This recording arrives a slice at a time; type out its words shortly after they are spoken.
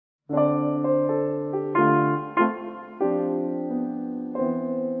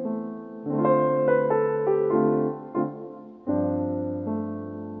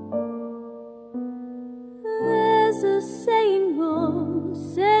There's a saying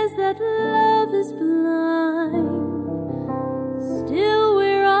goes, says that love is blind. Still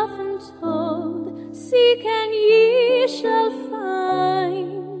we're often told, seek and ye shall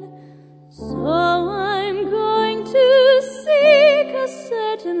find. So I'm going to seek a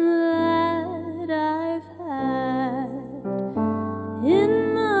certain lad I've had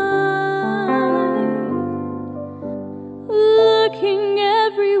in mind. Looking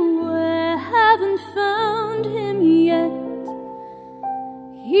everywhere, haven't found him yet.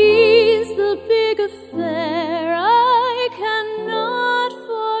 He's the big affair I cannot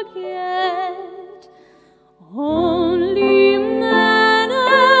forget. Only man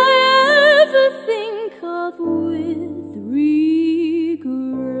I ever think of with regret.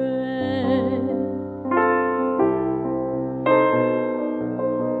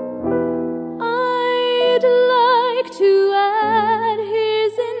 I'd like to add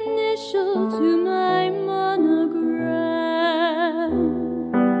his initial to my monogram.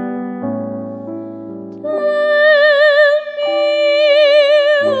 Tell me,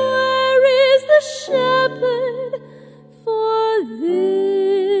 where is the shepherd for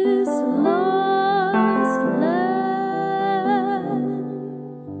this lost lamb?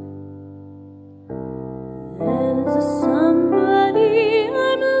 There's a somebody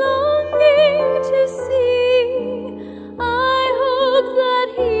I'm longing to see. I hope that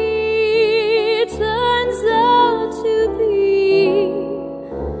he turns out to be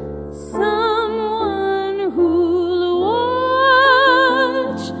someone who'll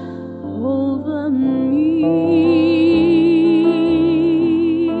watch over me.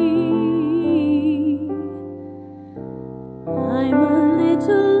 I'm a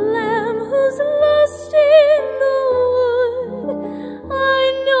little lamb who's lost in the wood.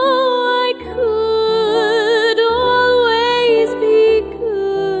 I know I could always be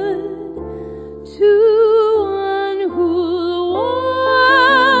good to one who'll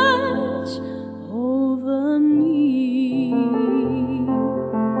watch over me.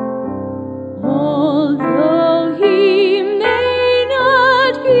 Although he may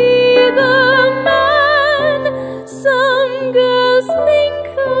not be the man some girls think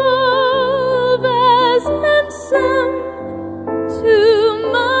of as handsome,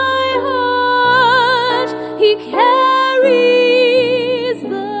 to my heart he carries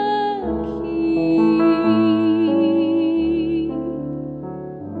the key.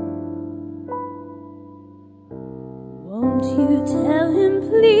 Won't you tell him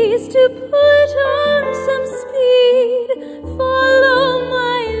please to put on some speed, follow